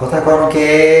 কথা কোন কে?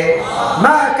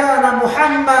 মা কানা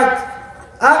মুহাম্মদ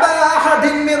আবা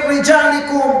আহাদিন মির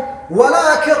রিজালিকুম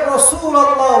ওয়ালাকিন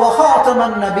রাসূলুল্লাহ ওয়া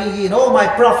খাতামান নাবিয়্যিন। ও মাই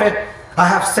prophet, I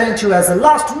have sent you as a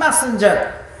last messenger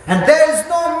and there is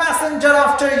no messenger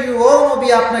after you. ও নবী,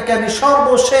 আপনাকে আমি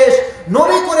সর্বশেষ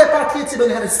নবী করে পাঠিয়েছি এবং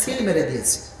এখানে সিল মেরে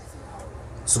দিয়েছি।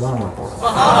 সুবহানাল্লাহ।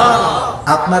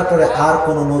 আপনার পরে আর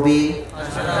কোন নবী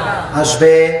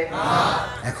আসবে?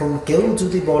 এখন কেউ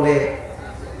যদি বলে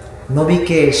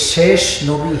নবীকে শেষ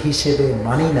নবী হিসেবে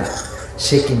মানি না,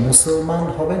 সে কি মুসলমান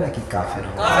হবে নাকি কাফের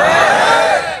হবে?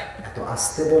 এত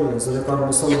আস্তে বললে জোরে কোন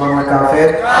মুসলমান না কাফের?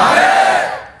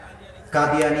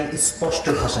 কাদিয়ানি স্পষ্ট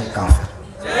ভাষায় কাফের।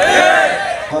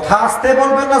 কথা আস্তে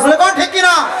বলবেন না, জোরে কোন, ঠিক কি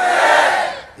না?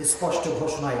 স্পষ্ট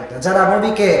ঘোষণা এটা। যারা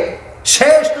নবীকে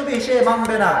শেষ নবী হিসেবে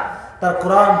মানবে না, তার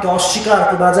কোরআনকে অস্বীকার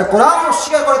করবে। যে কোরআন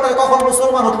অস্বীকার করে, তার কখন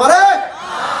মুসলমান হতে পারে?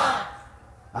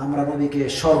 আমরা নবীকে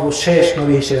সর্বশেষ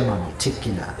নবী হিসেবে মানি, ঠিক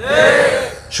কিনা?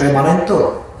 সবাই মানেন তো?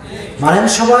 মানেন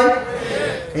সবাই?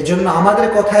 এই জন্য আমাদের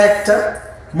কথা একটা,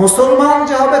 মুসলমান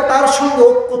যে হবে তার সঙ্গে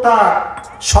ঐক্যতা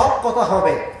সব কথা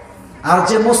হবে, আর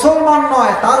যে মুসলমান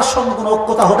নয় তার সঙ্গে কোনো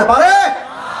ঐক্যতা হতে পারে?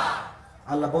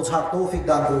 আল্লাহ বোঝার তৌফিক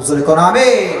দান করুন, জোরে কোন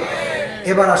আমিন।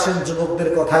 এবার আসেন যুবকদের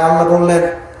কথায়। আল্লাহ বললেন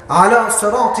আলা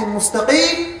সিরাতিন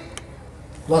মুস্তাকিম।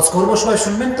 ওয়াজ করবো, সবাই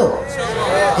শুনবেন তো?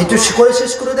 একটু করে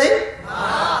শেষ করে দেই,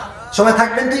 সবাই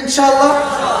থাকবেন তো ইনশাআল্লাহ?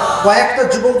 কয়েকটা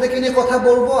যুবকদেরকে নিয়ে কথা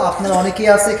বলবো, আপনারা অনেকেই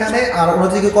আছে এখানে, আর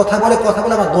ওনাদেরকে কথা বলে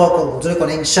আমরা দোয়া করবো, জোরে কোন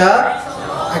ইনশাআল্লাহ।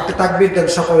 একটা তাকবীর দেন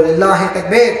সকলে, লিল্লাহি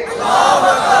তাকবীর।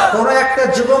 কোন একটা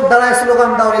যুবক দাঁড়ায়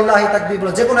স্লোগান দাও, লিল্লাহি তাকবীর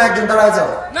বলো। যে কোনো একজন দাঁড়ায় যাও।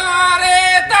 নারে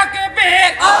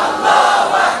তাকবীর,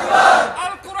 আল্লাহু আকবার।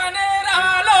 আল কোরআনের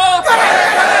আলো করে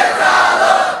করে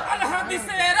চালো, আল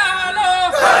হাদিসের আলো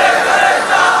করে করে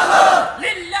চালো।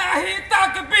 লিল্লাহি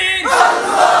তাকবীর,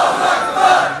 আল্লাহু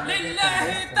আকবার।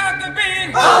 লিল্লাহি তাকবীর,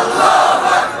 আল্লাহু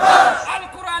আকবার। আল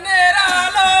কোরআনের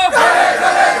আলো করে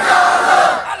করে চালো,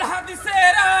 আল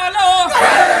হাদিসের আলো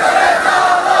করে করে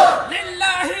চালো।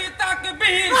 লিল্লাহি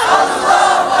তাকবীর,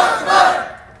 আল্লাহু আকবার।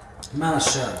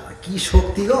 মাশাআল্লাহ, কি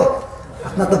শক্তি গো!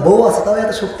 আপনার তো বউ আছে, তবে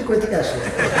এত শক্তি কই থেকে আসে?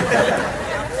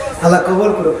 আল্লাহ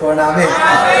কবুল করুক, পড়েন আমিন।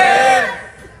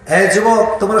 এই যুবক,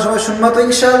 তোমরা সবাই শুনবা তো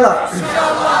ইনশাআল্লাহ?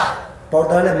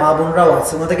 পর্দা হলে মা বোনরাও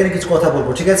আছে, ওনাদেরকে নিয়ে কিছু কথা বলবো,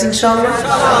 ঠিক আছে ইনশাআল্লাহ?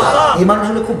 এই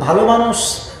মানুষগুলো খুব ভালো মানুষ,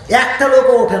 একটা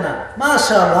লোকও ওঠে না,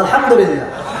 মাশাআল্লাহ, আলহামদুলিল্লাহ।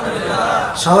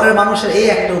 শহরের মানুষের এই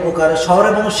একটা উপকার,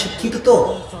 শহরের মানুষ শিক্ষিত তো,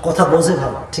 কথা বোঝে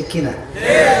ভালো, ঠিক কিনা?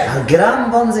 আর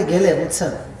গ্রামগঞ্জে গেলে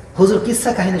বুঝছেন, হুজুর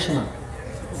কিসসা কাহিনী শোনান।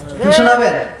 কি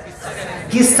শোনাবেন?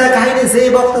 কিসসা কাহিনী যে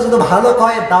বক্তা যত ভালো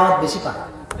কয়, দাওয়াত বেশি পায়।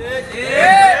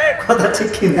 কথা ঠিক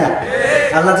কিনা?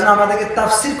 আল্লাহ যেন আমাদেরকে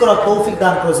তাফসীর করার তৌফিক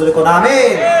দান করে, জোরে কোন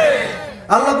আমিন।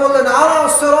 আল্লাহ বললেন আলা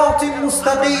সিরাতিন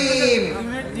মুস্তাকিম।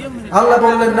 আল্লাহ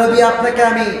বললেন নবী, আপনাকে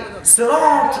আমি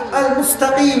সিরাত আল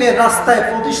মুস্তাকিমের রাস্তায়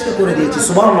প্রতিষ্ঠিত করে দিয়েছি।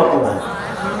 সুবহানাল্লাহ।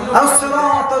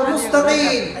 আস-সিরাত আল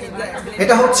মুস্তাকিম,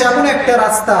 এটা হচ্ছে এমন একটা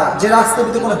রাস্তা যে রাস্তার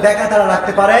ভিতরে কোনো বেকাতারা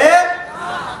রাখতে পারে?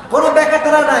 কোনো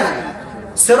বেকাতারা নাই।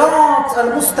 সিরাত আল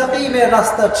মুস্তাকিমের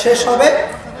রাস্তা শেষ হবে,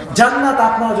 জান্নাত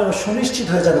আপনার জন্য সুনিশ্চিত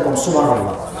হয়ে যাবে। কোন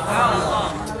সুবহানাল্লাহ।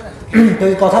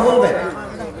 তুই কথা বলবে?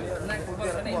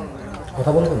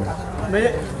 কথা বলবেন না?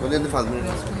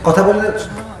 কথা বললে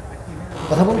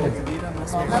কথা বলবেন?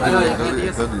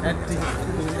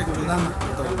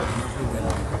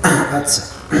 আচ্ছা,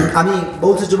 আমি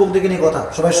বলছি যুবকদেরকে নিয়ে কথা,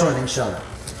 সবাই শোনেন ইনশাআল্লাহ।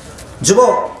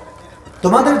 যুবক,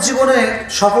 তোমাদের জীবনে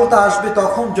সফলতা আসবে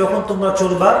তখন যখন তোমরা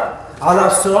চলবা আলা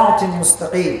সিরাতিন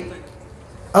মুস্তাকিম,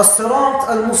 as-sirat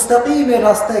al-mustaqiমের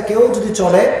রাস্তায় কেউ যদি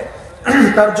চলে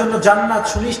তার জন্য জান্নাত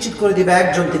সুনিশ্চিত করে দিবে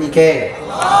একজন, তিনি কে?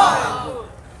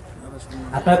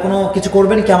 আপনারা কোনো কিছু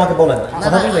করবেন কি আমাকে বলেন?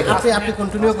 কথা বলবেন? আপনি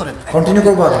কন্টিনিউ করেন। কন্টিনিউ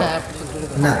করবো আমি?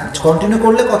 না, কন্টিনিউ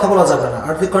করলে কথা বলা যাবে না।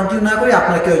 আর যদি কন্টিনিউ না করি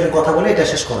আপনারা কেউ একজন কথা বলে এটা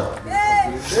শেষ করেন।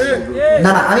 না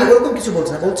না, আমি ওরকম কিছু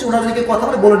বলছি না, বলছি ওনারা যদি কেউ কথা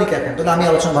বলে বলে নি কেন, তাহলে আমি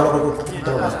আলোচনা ভালো করে করতে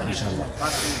পারবো ইনশাআল্লাহ।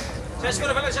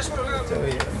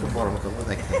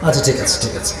 আচ্ছা ঠিক আছে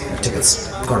ঠিক আছে ঠিক আছে,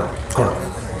 করো করো।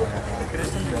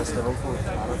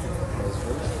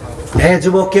 হ্যাঁ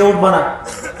যুবক, কেউ উঠবা না,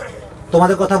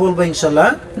 তোমাদের কথা বলবো ইনশাআল্লাহ।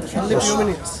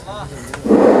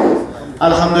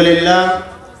 আলহামদুলিল্লাহ,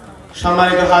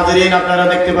 সম্মানিত হাজিরিন, আপনারা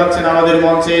দেখতে পাচ্ছেন আমাদের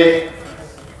মঞ্চে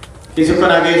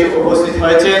কিছুক্ষণ আগে উপস্থিত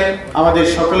হয়েছেন আমাদের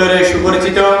সকলের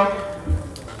সুপরিচিত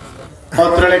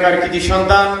পত্র লেখার কৃতি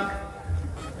সন্তান,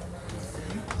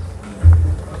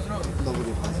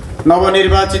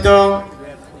 নবনির্বাচিত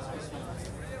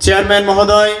চেয়ারম্যান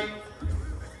মহোদয়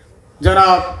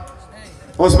জনাব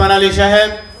ওসমান আলী সাহেব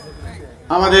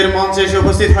আমাদের মঞ্চে এসে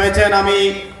উপস্থিত হয়েছেন। আমি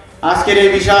আজকের এই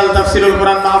বিশাল তাফসিরুল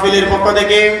কোরআন মাহফিলের পক্ষ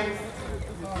থেকে,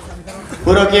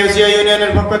 পুরো কেউসিয়া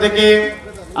ইউনিয়নের পক্ষ থেকে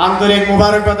আন্তরিক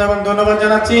মোবারকবাদ এবং ধন্যবাদ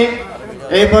জানাচ্ছি।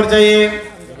 এই পর্যায়ে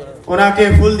ওনাকে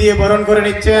ফুল দিয়ে বরণ করে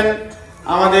নিচ্ছেন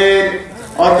আমাদের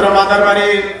অত্র মাতার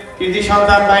বাড়ির কৃতি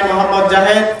সন্তান ভাই মোহাম্মদ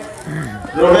জাহেদ,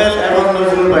 রোবেল এবং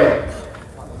নজরুল ভাই,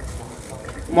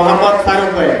 মোহাম্মদ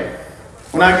ফারুক ভাই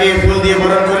ওনাকে ফুল দিয়ে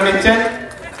বরণ করে নিচ্ছেন,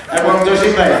 এবং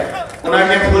জসিম ভাই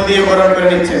ওনাকে ফুল দিয়ে বরণ করে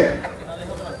নিচ্ছেন।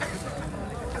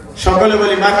 সকলে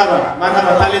বলি মারহাবা,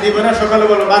 মারহাবা, তালি দিব না, সকলে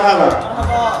বলো মারহাবা।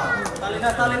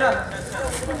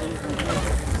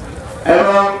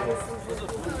 এবং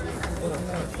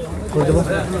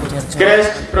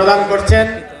ক্রেস্ট প্রদান করছেন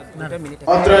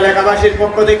অত্র এলাকাবাসীর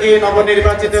পক্ষ থেকে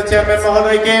নবনির্বাচিত চেয়ারম্যান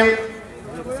মহোদয়কে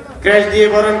ক্রেস্ট দিয়ে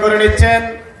বরণ করে নিচ্ছেন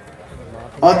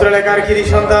অত্র এলাকার কৃতি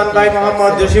সন্তান ভাই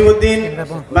মোহাম্মদ জসিমউদ্দিন,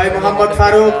 ভাই মোহাম্মদ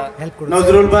ফারুক,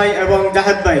 নজরুল ভাই এবং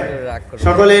জাহেদ ভাই,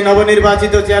 সকলে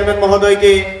নবনির্বাচিত চেয়ারম্যান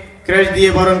মহোদয়কে ক্রেস্ট দিয়ে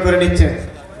বরণ করে নিচ্ছেন।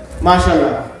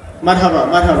 মাশাআল্লাহ, মারহাবা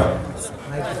মারহাবা।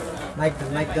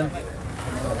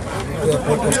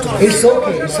 It's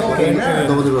okay, it's okay.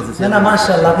 না না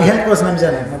মাশাআল্লাহ, আপনি হেল্প করেছেন আমি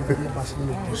জানি।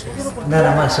 না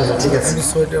না মাশাআল্লাহ, ঠিক আছে।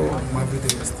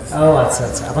 ও আচ্ছা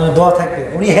আচ্ছা, আপনার দোয়া থাকবে।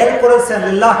 উনি হেল্প করেছেন,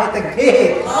 লিল্লাহি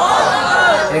তাকবীর।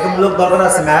 এরকম লোক দরকার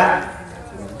আছে না,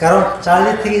 কারণ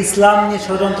চারিদিক থেকে ইসলাম নিয়ে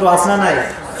ষড়যন্ত্র আছে না নাই?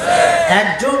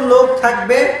 একজন লোক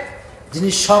থাকবে যিনি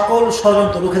সকল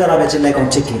ষড়যন্ত্র রুখে দাঁড়াবে, চিল্লায় কোন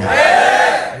ঠিক কিনা?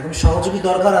 এরকম সহযোগী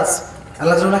দরকার আছে।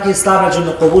 আল্লাহ যেন নাকি ইসলামের জন্য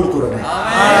কবুল করে নেয়।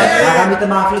 আগামীতে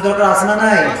মাহফিলের দরকার আছে না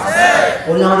নাই?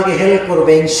 উনি আমাদেরকে হেল্প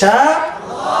করবে ইনশাআল্লাহ,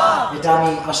 এটা আমি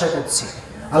আশা করছি।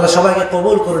 আল্লাহ সবাইকে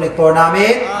কবুল করুন, পড়ুন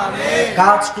আমিন।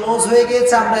 কাজ ক্লোজ হয়ে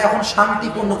গেছে, আমরা এখন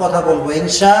শান্তিপূর্ণ কথা বলবো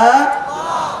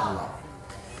ইনশাআল্লাহ।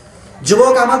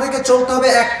 যুবক, আমাদেরকে চলতে হবে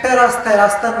একটা রাস্তায়,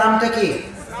 রাস্তার নামটা কি?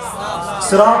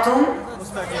 সিরাতুন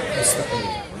মুস্তাকিম।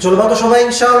 চলবো তো সবাই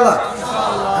ইনশাআল্লাহ?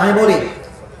 আমি বলি,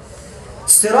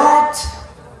 সিরাত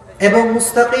এবং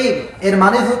মুস্তাকিম এর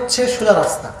মানে হচ্ছে সোজা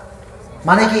রাস্তা।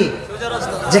 মানে কি?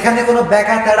 যেখানে কোনো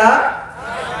বেকা তেড়া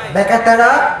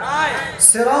নাই।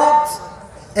 সিরাত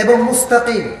এবং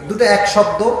মুস্তাকিম দুটো এক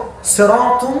শব্দ,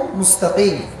 সিরাতুন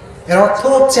মুস্তাকিম। এর অর্থ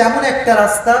হচ্ছে এমন একটা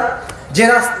রাস্তা যে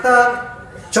রাস্তা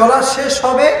চলা শেষ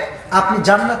হবে আপনি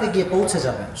জান্নাতে গিয়ে পৌঁছে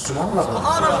যাবেন। সুবহানাল্লাহ।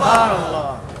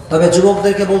 তবে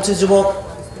যুবকদেরকে বলছি, যুবক,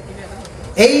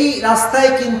 এই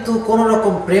রাস্তায় কিন্তু কোন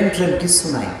রকম প্রেম কিছু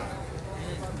নাই।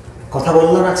 কথা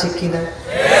বললো না ঠিক কিনা?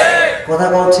 কথা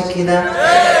বল ঠিক কিনা?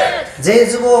 যে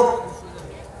যুবক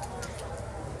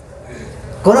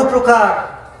কোন প্রকার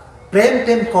প্রেম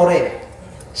করে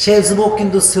সে যুবক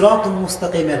কিন্তু সিরাতুল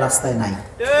মুস্তাকিমের রাস্তায় নাই।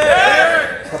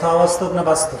 কথা বাস্তব না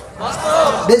বাস্তব?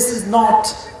 This is not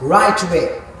right way.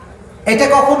 এটা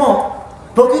কখনো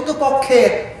প্রকৃতপক্ষে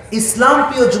ইসলাম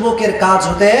প্রিয় যুবকের কাজ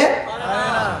হতে পারে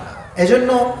না। এজন্য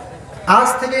আজ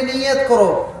থেকে নিয়ত করো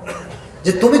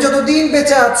যে তুমি যতদিন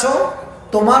বেঁচে আছো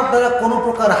তোমার দ্বারা কোনো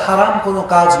প্রকার হারাম কোনো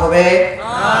কাজ হবে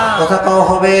না। কথা কও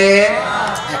হবে?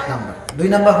 এক নাম্বার। দুই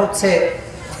নাম্বার হচ্ছে,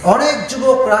 অনেক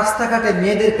যুবক রাস্তাঘাটে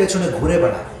মেয়েদের পেছনে ঘুরে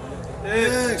বেড়ায়।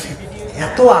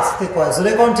 এত আস্তে কয়,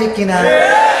 জোরে কোন ঠিক কিনা?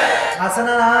 আছে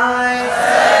না নাই?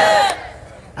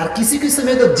 আর কিছু কিছু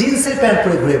মেয়ে তো জিন্সের প্যান্ট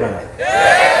পরে ঘুরে বেড়ায়।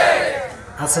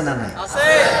 আছে না নাই?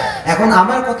 এখন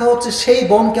আমার কথা হচ্ছে, সেই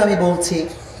বোনকে আমি বলছি,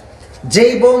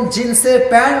 যেই বোন জিন্সের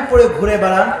প্যান্ট পরে ঘুরে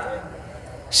বেড়ান,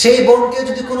 সেই বোনকে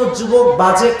যদি কোনো যুবক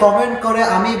বাজে কমেন্ট করে,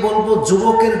 আমি বলবো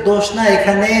যুবকের দোষ না,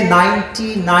 এখানে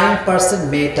 99%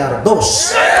 মেয়েটার দোষ।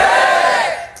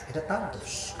 এটা তার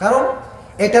দোষ, কারণ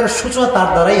এটার সূচনা তার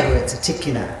দ্বারাই হয়েছে, ঠিক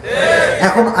কিনা?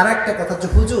 এখন আর একটা কথা, যে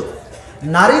হুজুর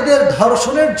নারীদের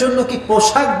ধর্ষণের জন্য কি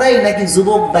পোশাক দায়ী নাকি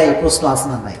যুবক দায়ী? প্রশ্ন আছে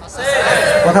না নাই?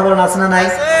 কথা বলেন, আছে না নাই?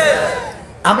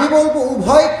 আমি বলবো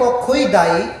উভয় পক্ষই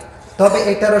দায়ী, তবে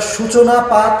এটার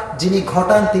সূচনাপাত যিনি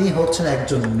ঘটান তিনি হচ্ছেন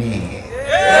একজন মেয়ে।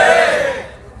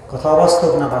 কথা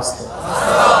অবাস্তব না বাস্তব?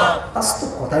 বাস্তব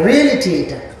কথা, রিয়েলিটি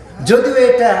এটা। যদিও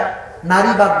এটা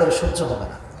নারীবাদদের সহ্য হবে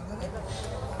না,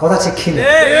 কথা ঠিক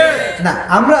না।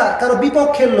 আমরা কারো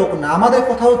বিপক্ষের লোক না, আমাদের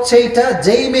কথা হচ্ছে এইটা,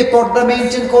 যেই মেয়ে পর্দা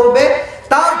মেনটেন করবে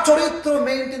তার চরিত্র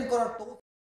মেনটেন করার